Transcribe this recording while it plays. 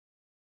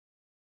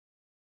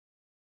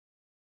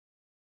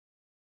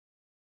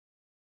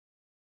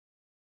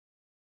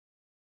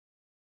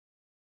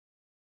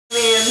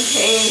in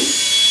pain.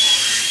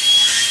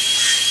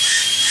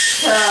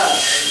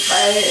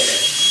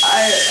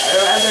 I'd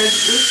rather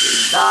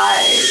just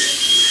die,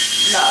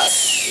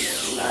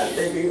 not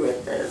living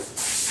with this.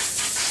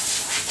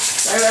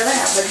 I'd rather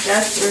have a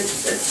death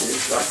wish than to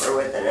suffer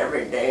with it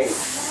every day.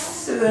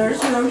 So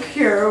there's no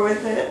cure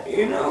with it,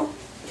 you know.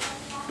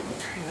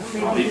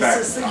 I'll be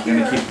back. I'm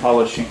going to keep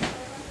polishing.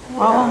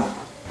 Wow.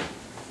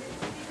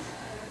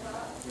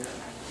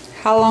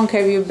 How long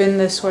have you been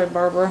this way,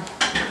 Barbara?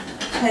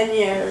 10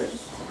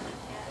 years.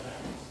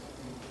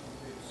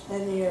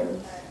 10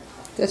 years.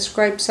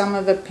 Describe some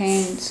of the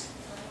pains.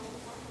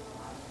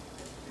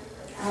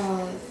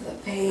 Oh, the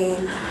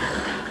pain.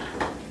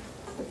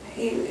 The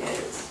pain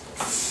is...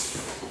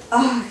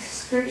 Oh,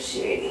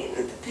 excruciating.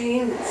 The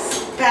pain is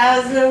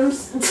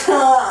spasms.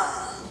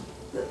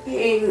 The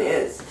pain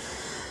is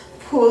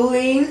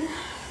pulling.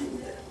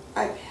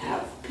 I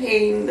have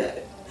pain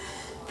that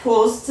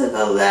pulls to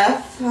the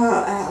left.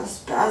 I have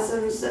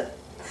spasms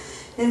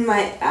in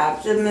my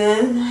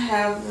abdomen. I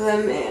have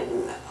them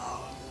in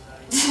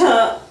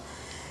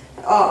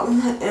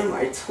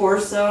my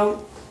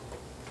torso.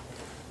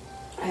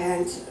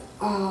 And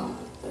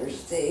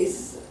there's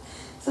days,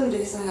 some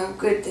days I have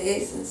good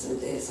days and some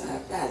days I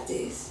have bad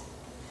days.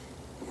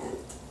 And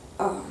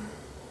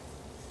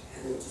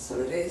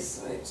some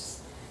days I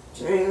just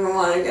don't even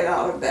want to get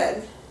out of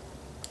bed.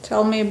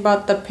 Tell me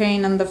about the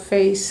pain in the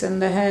face and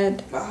the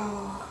head.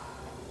 Oh,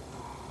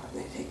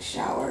 when I take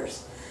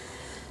showers.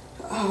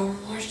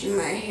 Washing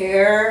my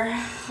hair,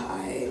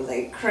 I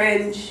like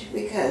cringe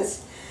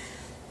because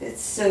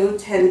it's so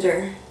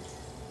tender.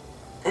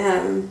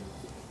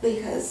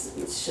 Because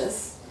it's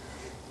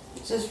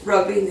just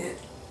rubbing it.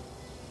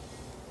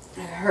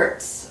 It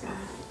hurts.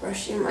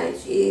 Brushing my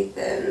teeth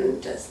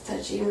and just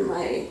touching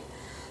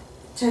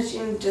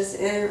just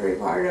every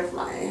part of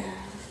my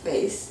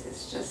face. It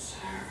just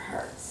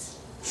hurts.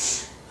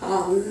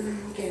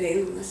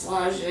 Getting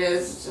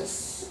massages,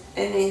 just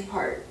any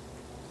part.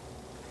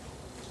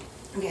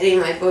 Getting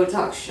my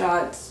Botox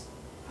shots.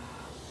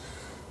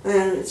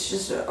 And it's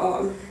just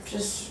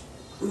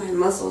my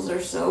muscles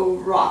are so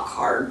rock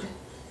hard.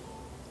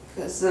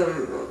 Because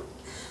the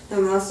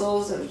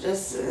muscles have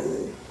just,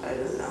 I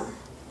don't know,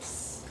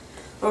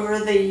 over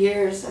the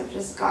years have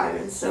just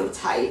gotten so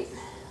tight.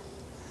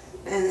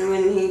 And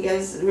when he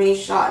gives me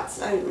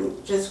shots,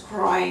 I'm just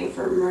crying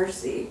for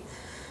mercy.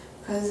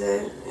 Because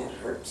it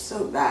hurts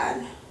so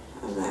bad.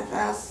 And I've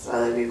asked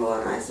other people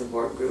in my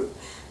support group,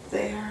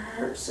 they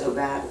hurt so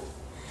bad.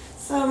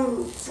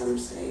 Some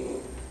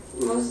say,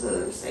 most of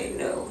them say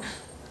no.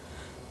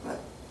 But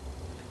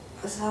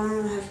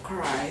some have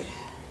cried.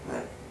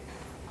 But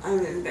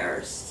I'm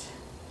embarrassed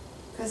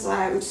because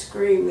I'm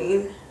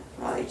screaming.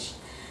 Probably,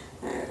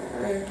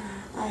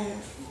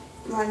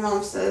 my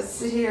mom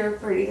says you're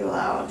pretty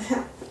loud.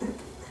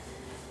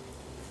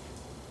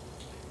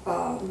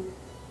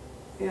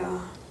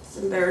 Yeah, it's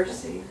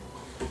embarrassing,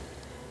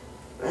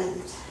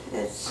 and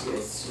it's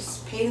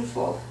just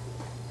painful.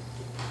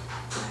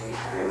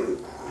 I'm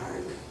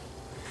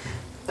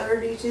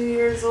 32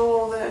 years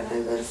old and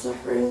I've been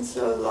suffering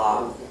so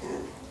long,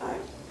 and I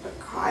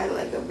cry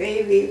like a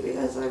baby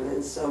because I'm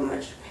in so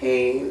much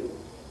pain.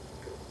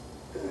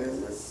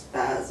 Because the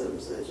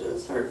spasms, it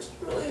just hurts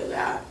really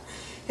bad.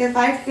 If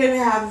I could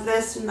have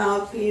this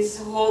mouthpiece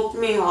hold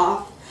me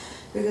off,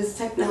 because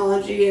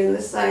technology and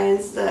the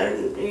science that,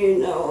 you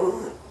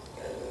know,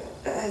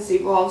 has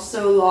evolved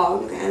so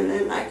long, and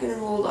then I can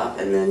hold up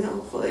and then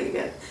hopefully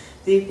get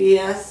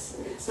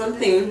DPS,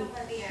 something,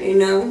 you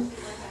know.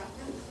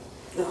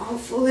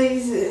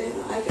 Hopefully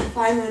I can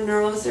find a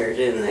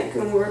neurosurgeon that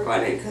can work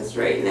on it, because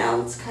right now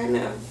it's kind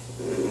of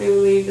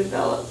newly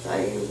developed.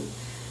 I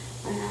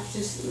have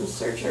to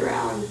search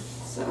around,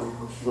 so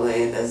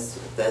hopefully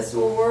this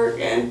will work,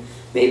 and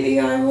maybe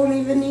I won't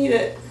even need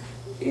it,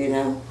 you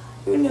know,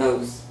 who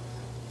knows.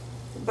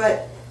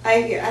 But I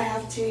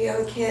have 2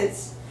 young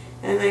kids,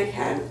 and I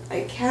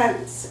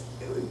can't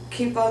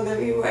keep on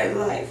living my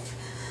life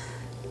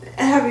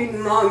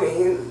having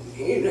mommy,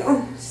 you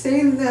know,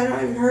 saying that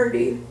I'm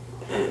hurting.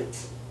 And,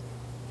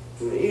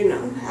 you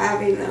know,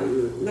 having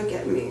them look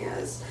at me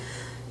as,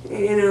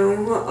 you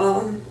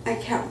know, I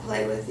can't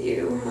play with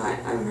you.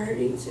 I'm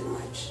hurting too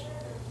much.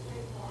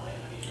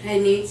 I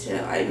need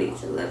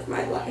to live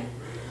my life.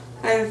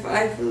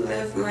 I've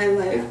lived my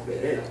life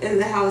in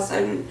the house.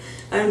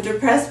 I'm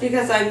depressed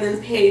because I'm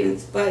in pain,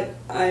 but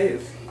I'm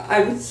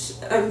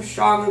a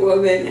strong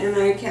woman, and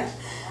I can't.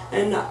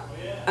 And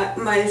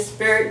my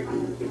spirit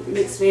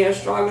makes me a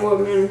strong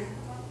woman,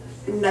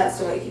 and that's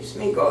what keeps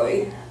me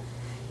going.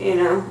 You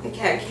know, I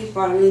can't keep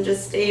on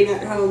just staying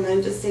at home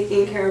and just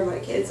taking care of my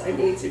kids. I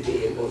need to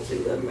be able to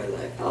live my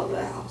life out of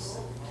the house.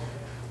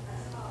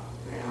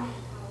 Yeah.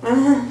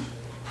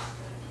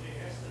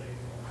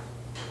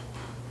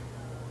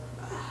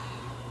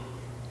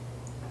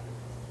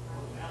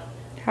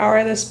 How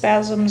are the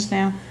spasms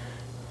now?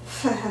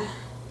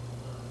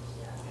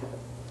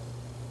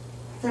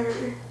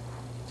 They're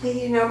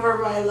taking over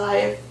my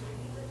life.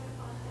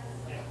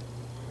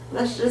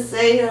 Let's just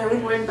say I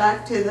went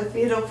back to the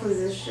fetal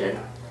position.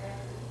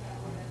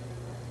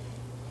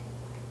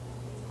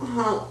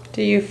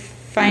 Do you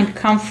find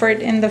comfort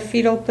in the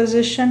fetal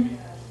position?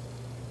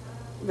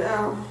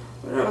 Yeah,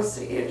 when I was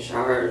taking a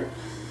shower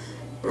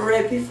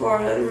right before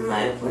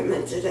my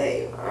appointment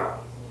today, I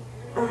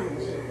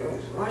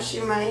was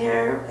washing my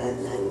hair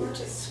and then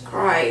just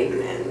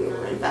crying and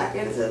went back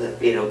into the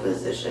fetal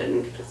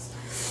position because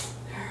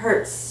it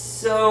hurts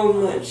so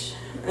much,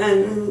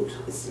 and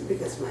it's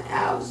because my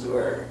abs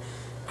were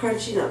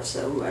crunching up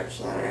so much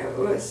that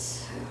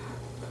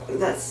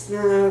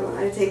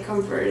I take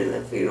comfort in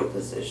the fetal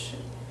position.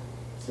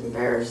 It's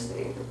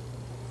embarrassing.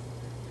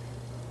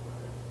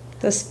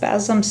 The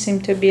spasms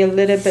seem to be a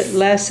little bit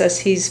less as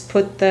he's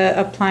put the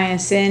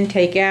appliance in,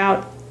 take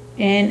out,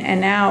 in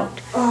and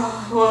out.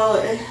 Oh, well,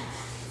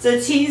 it's a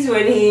tease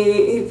when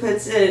he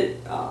puts it,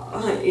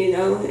 you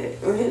know,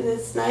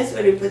 it's nice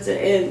when he puts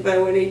it in,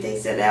 but when he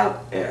takes it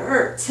out, it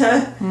hurts.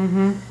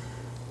 Mm-hmm.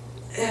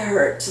 It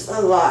hurts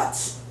a lot.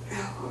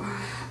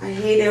 I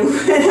hate it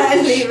when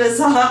I leave his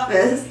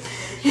office.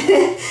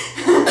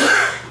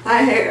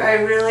 I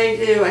really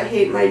do. I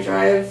hate my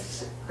drive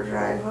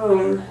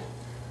home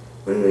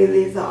when we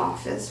leave the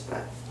office,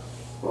 but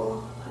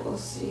we'll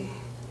see.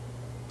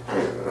 I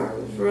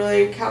was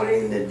really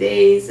counting the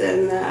days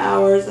and the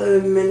hours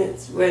and the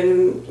minutes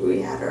when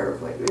we had our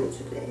appointment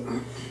today.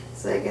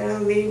 So I gotta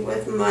leave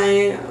with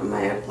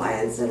my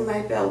appliance and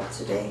my belt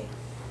today.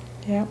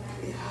 Yep.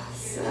 Yeah,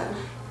 so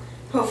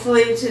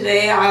hopefully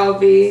today I'll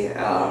be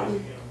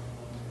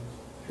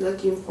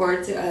looking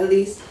forward to at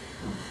least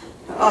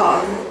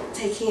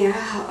taking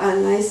a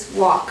nice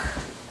walk.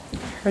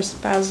 Her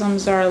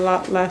spasms are a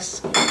lot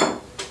less.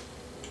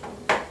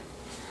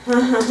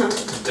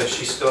 Does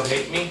she still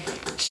hate me?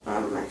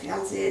 My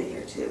fiance in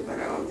here too, but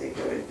I don't think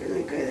it would have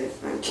been good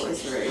if my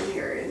boys were in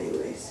here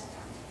anyways.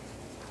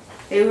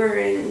 They were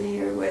in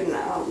here when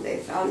they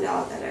found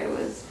out that I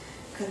was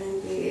gonna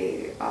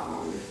be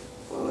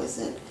what was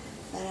it?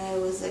 That I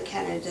was a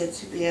candidate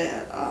to be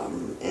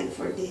in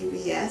for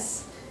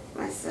DBS.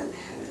 My son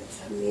had it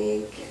to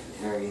make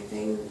and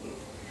everything.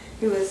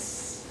 He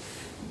was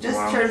just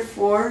turned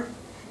 4,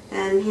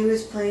 and he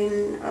was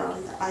playing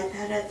the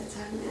iPad at the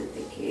time. I didn't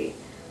think he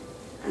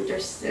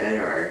understood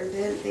or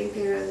didn't think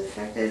he was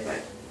affected,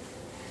 but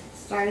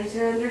starting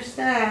to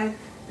understand.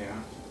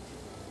 Yeah.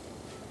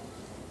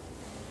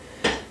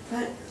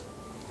 But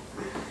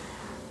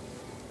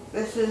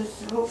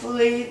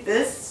hopefully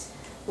this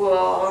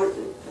will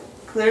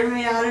clear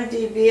me out of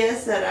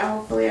DBS, that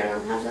hopefully I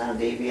don't have to have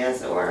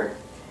DBS, or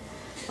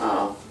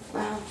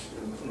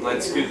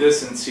Let's do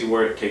this and see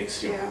where it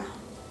takes you. Yeah.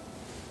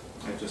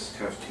 I just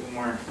have 2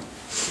 more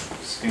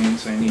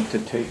scans I need to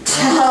take.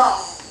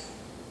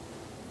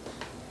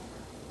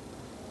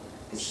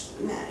 It's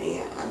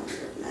Maddie.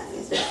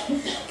 Maddie's.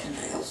 Can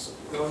I also?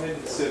 Go ahead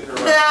and sit her up.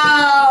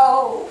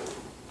 No.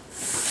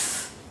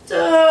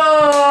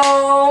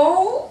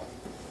 No.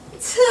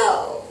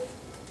 No.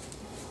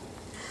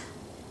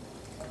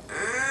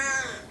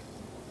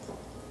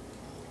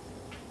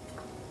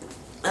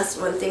 That's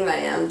one thing I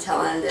am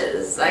telling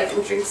is I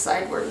can drink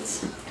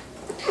sideways.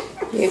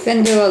 You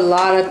can do a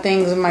lot of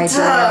things, my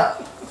dear.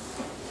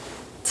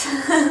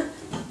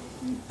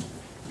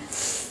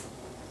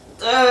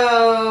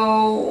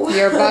 Oh.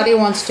 Your body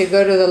wants to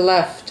go to the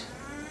left.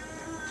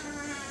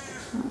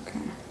 Okay.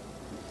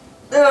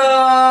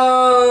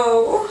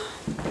 No.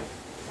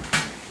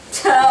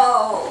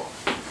 No.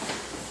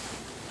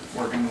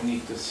 We're going to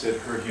need to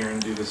sit her here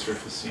and do the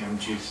surface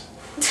CMGs.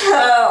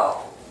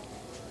 No.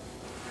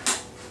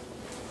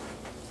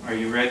 Are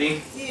you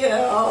ready?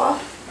 Yeah.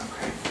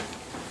 Okay.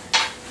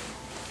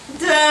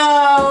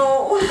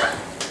 No.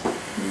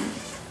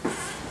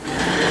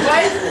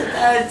 Why is it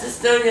that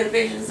dystonia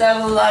patients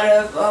have a lot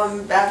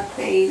of back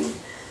pain?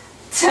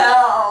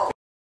 No.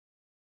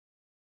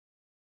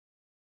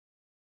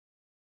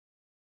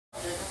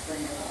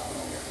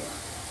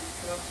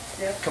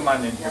 Come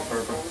on in here,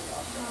 Barbara.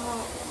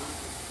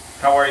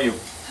 How are you?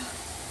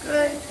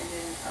 Good.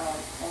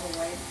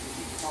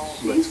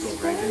 Let's go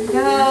right in.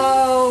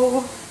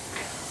 No.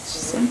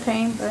 She's in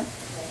pain, but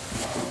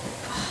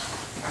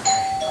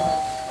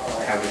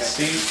Have a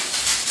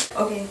seat.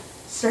 Okay,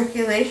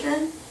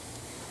 circulation.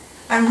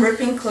 I'm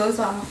ripping clothes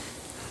off,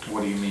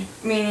 What do you mean?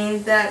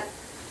 meaning that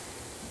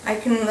I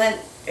can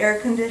let air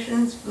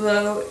conditions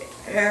blow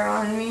air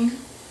on me.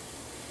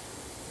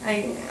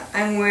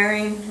 I'm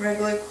wearing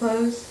regular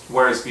clothes.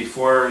 Whereas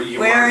before you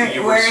were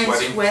Wearing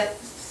sweating?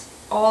 sweats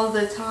all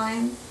the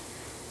time.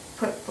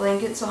 Put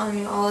blankets on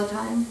me all the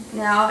time.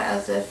 Now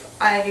as if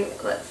I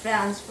let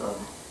fans blow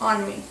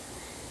on me.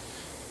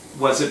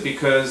 Was it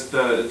because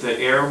the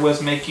air was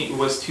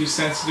too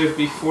sensitive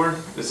before?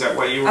 Is that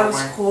why you were I was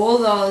wearing?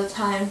 cold all the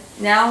time.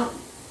 Now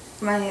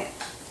my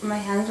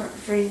hands aren't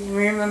freezing.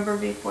 Remember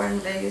before in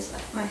Vegas,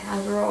 my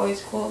hands were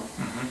always cold.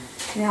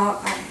 Mm-hmm. Now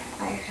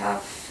I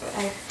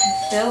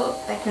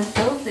can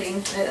feel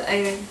things.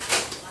 I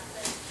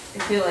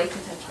feel like to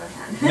touch my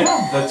hand.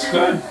 Yeah, that's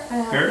good. I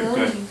have Very good.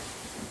 feelings.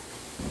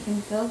 I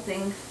can feel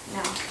things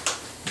now.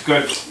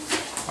 Good.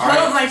 All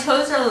right. My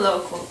toes are a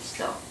little cold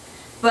still,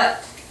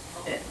 but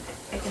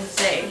I can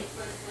say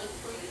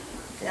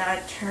that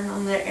I turn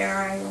on the air,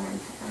 I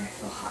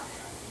feel hot.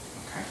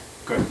 Okay,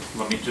 good.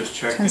 Let me just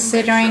check.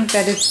 Considering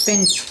that it's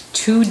been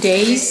 2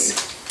 days,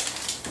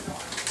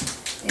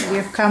 Yeah.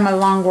 you've come a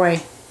long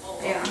way.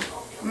 Yeah,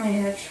 my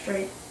head's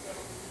straight.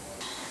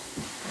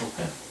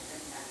 Okay.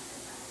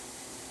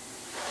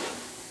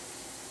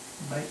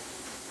 Right.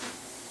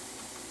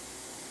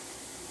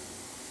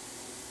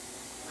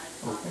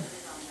 Open.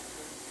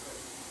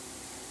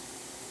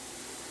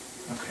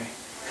 Okay.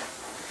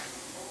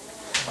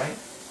 Right.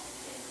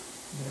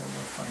 Yeah,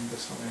 we'll find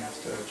this one. I have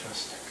to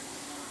adjust.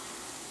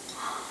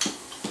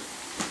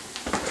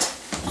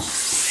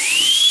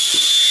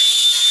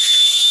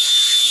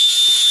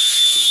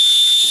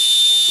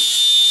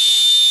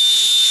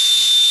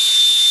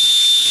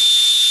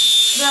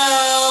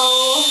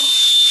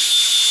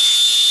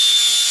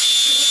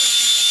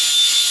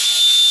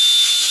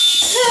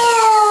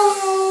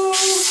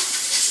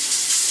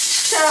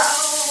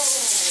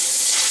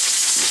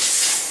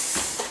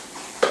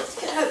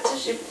 Get out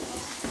tissue.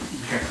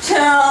 Here.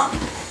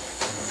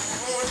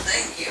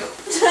 Thank you.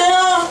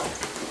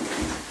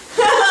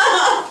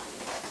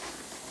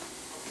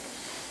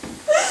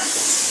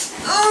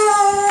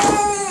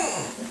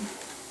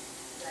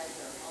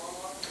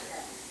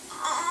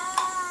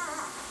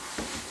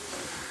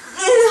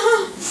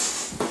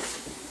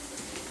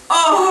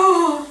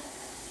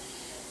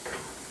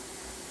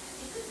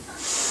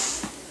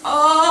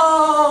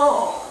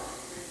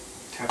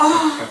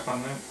 Tap on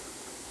that.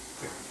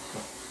 There, go.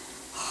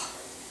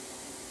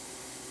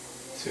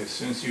 So as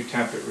soon as you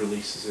tap it,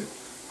 releases it.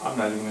 I'm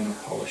not even going to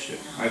polish it.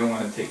 I don't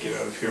want to take it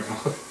out of your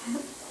mouth.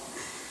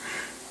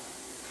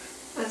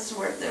 It's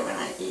worth it when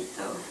I eat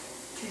though.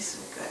 It tastes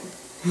so good.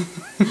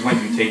 When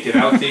you take it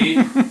out to eat?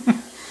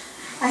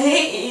 I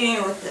hate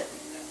eating with it.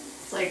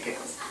 It's like,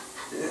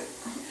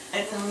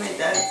 I tell my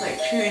dad it's like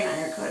chewing on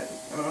your cud.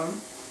 Okay.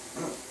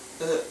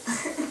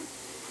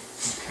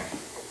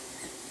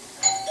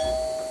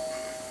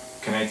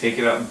 Can I take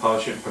it out and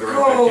polish it and put it right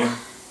Oh. back in?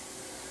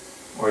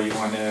 Or you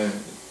want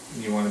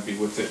to be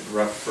with it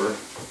rough for...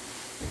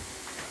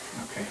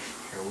 Okay,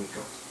 here we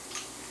go.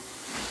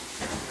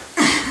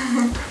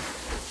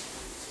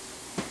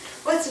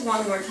 What's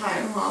one more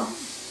time, huh?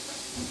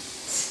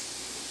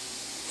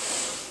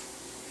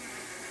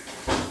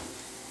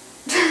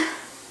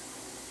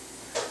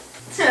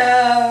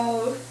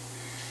 So,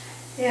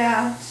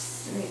 yeah,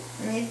 just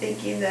me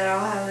thinking that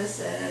I'll have this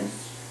and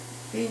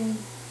been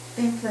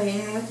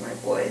playing with my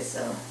boys,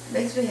 so it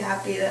makes me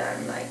happy that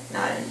I'm like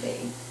not in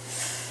pain.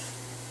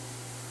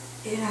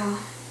 You know,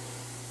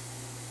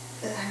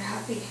 that I'm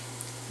happy.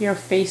 Your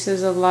face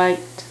is a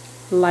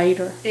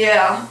lighter.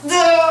 Yeah,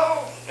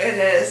 no, it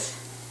is.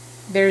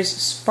 There's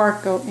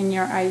sparkle in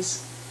your eyes.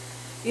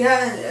 You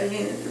haven't, I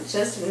mean,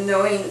 just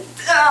knowing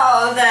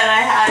that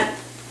I had,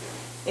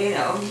 you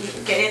know,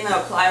 getting the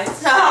appliance,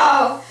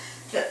 that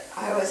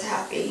I was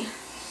happy.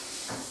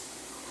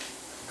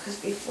 Because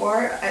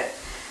before, I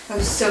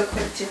was so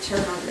quick to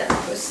turn on them.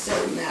 I was so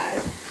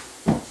mad.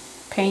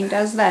 Pain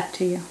does that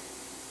to you.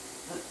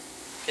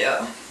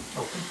 Yeah.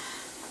 Open.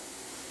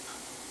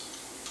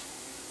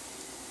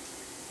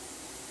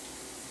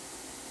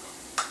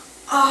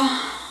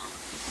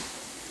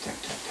 Tap,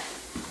 tap, tap.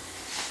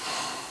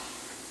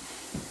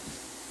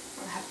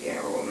 I'm a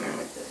happier woman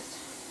with this.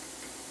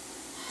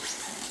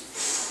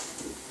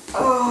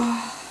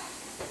 Oh.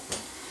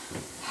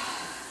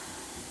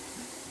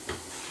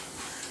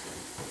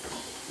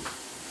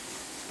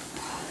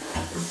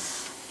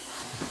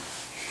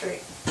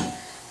 Straight. I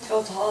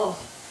feel tall.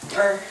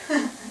 Or.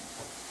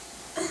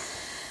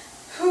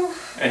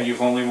 And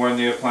you've only worn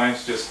the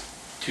appliance just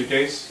 2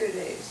 days? 2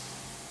 days.